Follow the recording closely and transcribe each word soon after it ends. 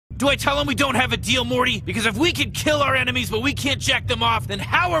Do I tell him we don't have a deal, Morty? Because if we can kill our enemies but we can't jack them off, then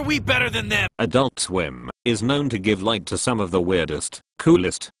how are we better than them? Adult Swim is known to give light to some of the weirdest,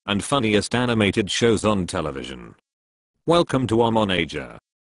 coolest, and funniest animated shows on television. Welcome to Omonager.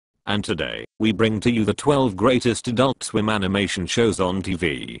 And today, we bring to you the 12 greatest Adult Swim animation shows on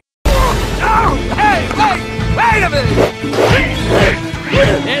TV. Oh! Hey! Wait a minute!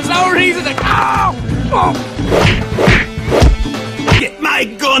 There's no reason to go! Oh! My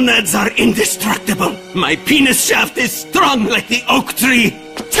gonads are indestructible. My penis shaft is strong like the oak tree.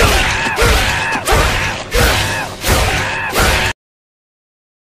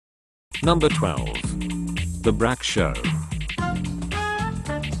 Number 12. The Brak Show.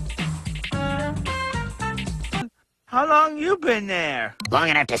 How long you been there? Long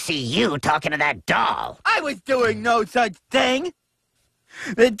enough to see you talking to that doll. I was doing no such thing.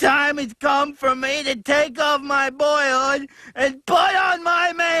 The time has come for me to take off my boyhood and put on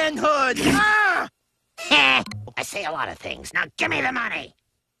my manhood. Ah! I say a lot of things. Now give me the money.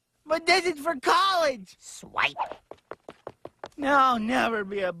 But this is for college. Swipe. No, I'll never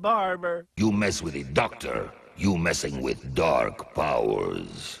be a barber. You mess with a doctor, you messing with dark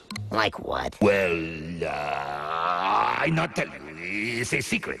powers. Like what? Well, I not tell you. It's a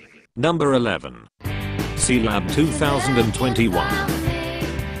secret. Number 11. C-Lab 2021.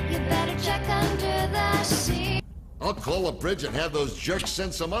 I'll call a bridge and have those jerks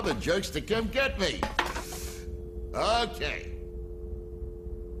send some other jerks to come get me. Okay.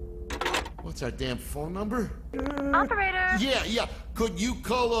 What's our damn phone number? Operator. Yeah. Could you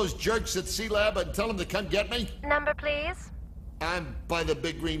call those jerks at C-Lab and tell them to come get me? Number, please. I'm by the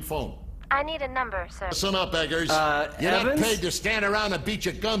big green phone. I need a number, sir. Listen up, beggars. You're Evans? not paid to stand around and beat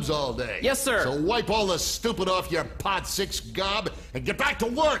your gums all day. Yes, sir. So wipe all the stupid off your Pod 6 gob and get back to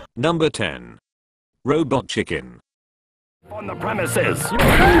work. Number 10. Robot Chicken. On the premises. Tell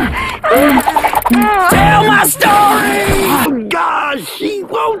my story! Oh, gosh, she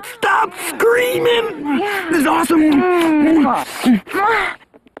won't stop screaming. This is awesome.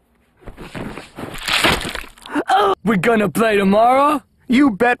 We're gonna play tomorrow?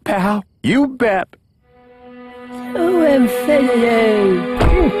 You bet, pal. You bet. To infinity.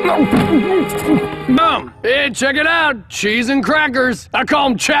 Boom! Hey, check it out! Cheese and crackers! I call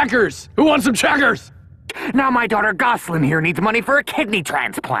them checkers! Who wants some checkers? Now my daughter Goslin here needs money for a kidney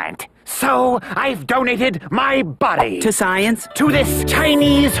transplant. So I've donated my body To science? to this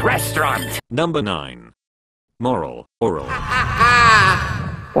Chinese restaurant. Number 9. Moral Oral.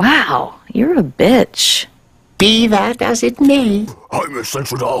 Wow, you're a bitch. Be that as it may. I'm a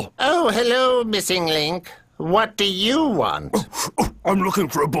Central Doll. Oh, hello, Missing Link. What do you want? I'm looking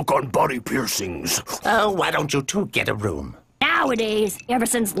for a book on body piercings. Oh, why don't you two get a room? Nowadays, ever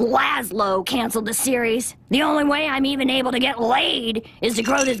since Laszlo canceled the series, the only way I'm even able to get laid is to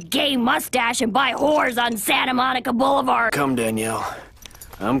grow this gay mustache and buy whores on Santa Monica Boulevard. Come, Danielle.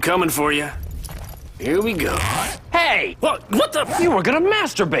 I'm coming for you. Here we go. Hey! What the? You were gonna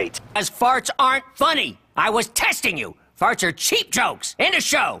masturbate. As farts aren't funny. I was testing you. Farts are cheap jokes. End of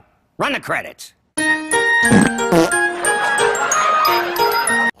show. Run the credits.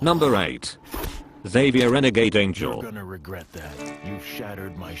 Number 8. Xavier Renegade Angel. You're gonna regret that. You've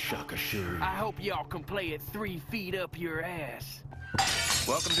shattered my shakashiri. I hope y'all can play it 3 feet up your ass.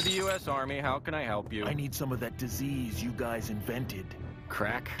 Welcome to the U.S. Army. How can I help you? I need some of that disease you guys invented.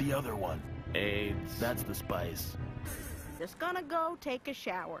 Crack? The other one. AIDS. That's the spice. Just gonna go take a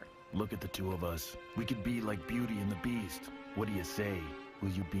shower. Look at the two of us. We could be like Beauty and the Beast. What do you say? Will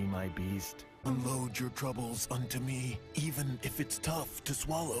you be my beast? Unload your troubles unto me, even if it's tough to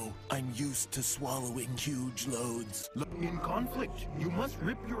swallow. I'm used to swallowing huge loads. In conflict, you must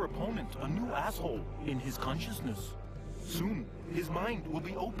rip your opponent a new asshole in his consciousness. Soon, his mind will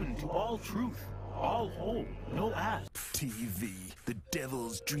be open to all truth, all whole, no ass. TV, the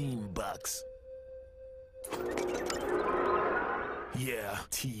devil's dream box. Yeah,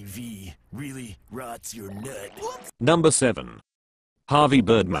 TV really rots your nut. Number 7. Harvey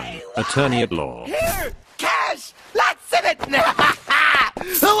Birdman, attorney at law. Here! Cash! Lots of it!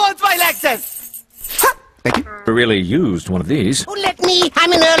 Who wants my Lexus? I really used one of these. Oh, let me.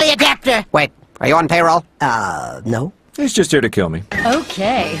 I'm an early adapter. Wait, are you on payroll? No. He's just here to kill me.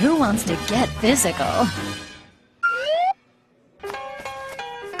 Okay, who wants to get physical?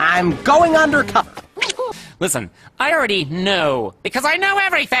 I'm going undercover. Listen, I already know, because I know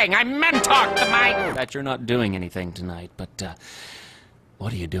everything. I'm Mentalk, the mind. That you're not doing anything tonight, but,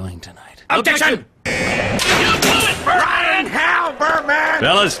 what are you doing tonight? Objection! Ryan Hal Birdman!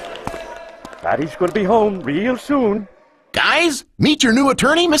 Fellas, Patty's gonna be home real soon. Guys, meet your new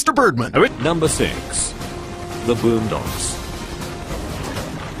attorney, Mr. Birdman. Number 6. The Boondocks.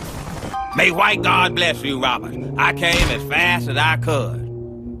 May white God bless you, Robert. I came as fast as I could.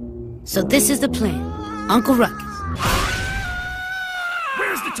 So this is the plan. Uncle Ruckus.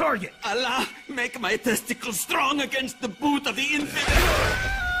 Where's the target? Allah, make my testicles strong against the boot of the infidel.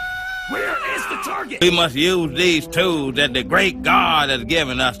 Where is the target? We must use these tools that the great God has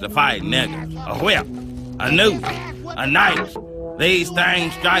given us to fight niggas. A whip, a noose, a knife. These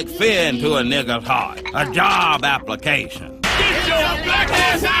things strike fear into a nigga's heart. A job application. Get your black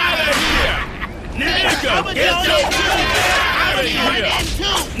ass out of here! Nigga, get your out of here!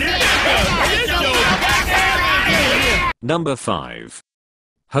 Nigga, get your black ass out of here! Number 5.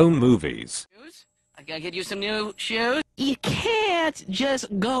 Home movies. I gotta get you some new shoes. You can't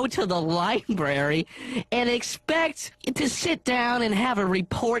just go to the library and expect to sit down and have a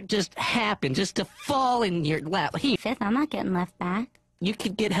report just happen, just to fall in your lap. Fifth, I'm not getting left back. You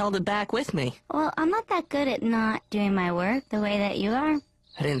could get held back with me. Well, I'm not that good at not doing my work the way that you are.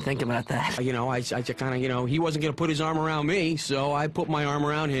 I didn't think about that. You know, I just kind of, you know, he wasn't going to put his arm around me, so I put my arm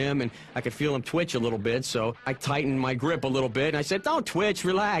around him, and I could feel him twitch a little bit, so I tightened my grip a little bit, and I said, don't twitch,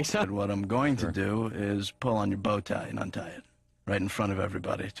 relax. What I'm going to do is pull on your bow tie and untie it, right in front of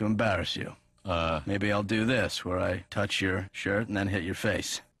everybody, to embarrass you. Maybe I'll do this, where I touch your shirt and then hit your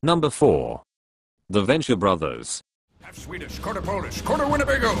face. Number 4. The Venture Brothers. Half Swedish, quarter Polish, quarter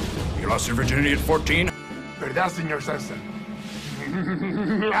Winnebago. You lost your virginity at 14? Verdad, señor Cesar.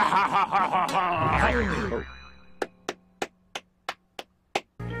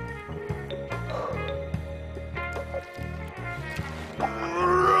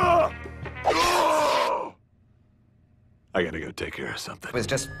 I gotta go take care of something. I was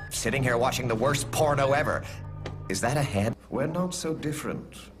just sitting here watching the worst porno ever. Is that a hand? We're not so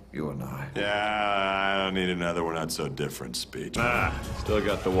different, you and I. Yeah, I don't need another we're not so different speech. Still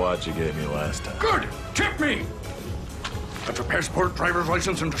got the watch you gave me last time. Good! Tip me! Got your passport, driver's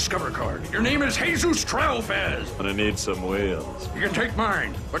license, and Discover card. Your name is Jesus Trailfez. I need some wheels. You can take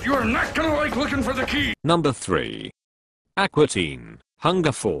mine, but you are not gonna like looking for the key. Number 3. Aqua Teen.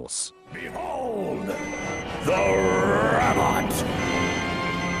 Hunger Force. Behold, the robot.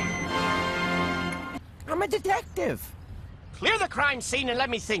 I'm a detective. Clear the crime scene and let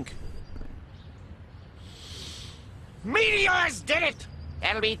me think. Meteors did it!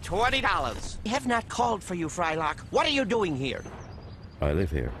 That'll be $20. I have not called for you, Frylock. What are you doing here? I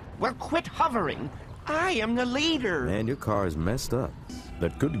live here. Well, quit hovering. I am the leader. Man, your car is messed up.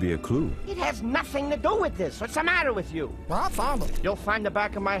 That could be a clue. It has nothing to do with this. What's the matter with you? Well, I found it. You'll find the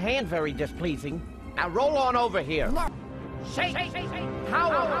back of my hand very displeasing. Now roll on over here. No. Shake,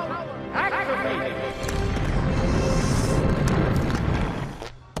 power, activated.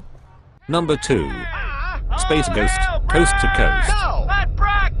 Number 2. Space Ghost. Coast to Coast. No! Let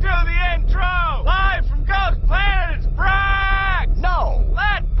Brock do the intro! Live from Ghost Planet, it's Brock! No!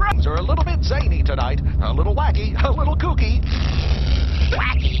 Let Brock... Are a little bit zany tonight, a little wacky, a little kooky.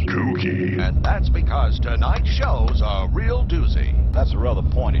 Wacky. Kooky. And that's because tonight's show's a real doozy. That's a rather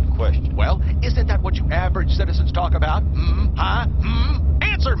pointed question. Well, isn't that what you average citizens talk about? Huh?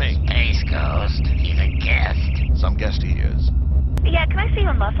 Answer me! Space Ghost, he's a guest. Some guest he is. Yeah, can I see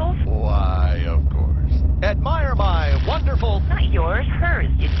your muscles? Why, of course. Admire my wonderful... Not yours, hers,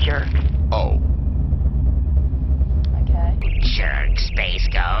 you jerk. Oh. Okay. Jerk, Space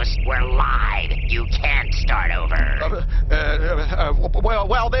Ghost. We're live. You can't start over.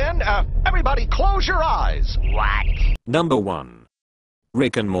 Well then, everybody close your eyes. What? Number 1.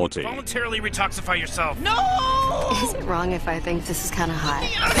 Rick and Morty. Voluntarily retoxify yourself. No! Is it wrong if I think this is kind of hot?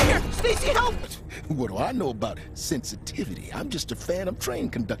 Stacy, help! What do I know about sensitivity? I'm just a phantom train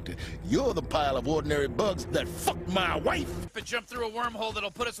conductor. You're the pile of ordinary bugs that fucked my wife. But jump through a wormhole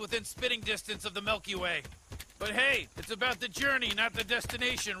that'll put us within spitting distance of the Milky Way. But hey, it's about the journey, not the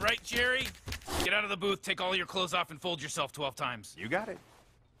destination, right, Jerry? Get out of the booth, take all your clothes off, and fold yourself 12 times. You got it.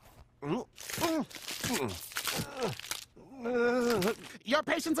 You're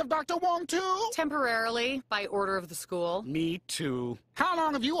patients of Dr. Wong too? Temporarily, by order of the school. Me too. How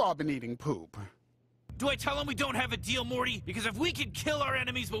long have you all been eating poop? Do I tell them we don't have a deal, Morty? Because if we can kill our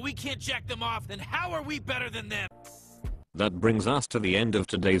enemies but we can't jack them off, then how are we better than them? That brings us to the end of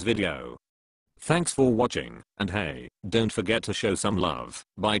today's video. Thanks for watching, and hey, don't forget to show some love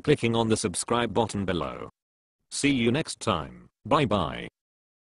by clicking on the subscribe button below. See you next time. Bye bye.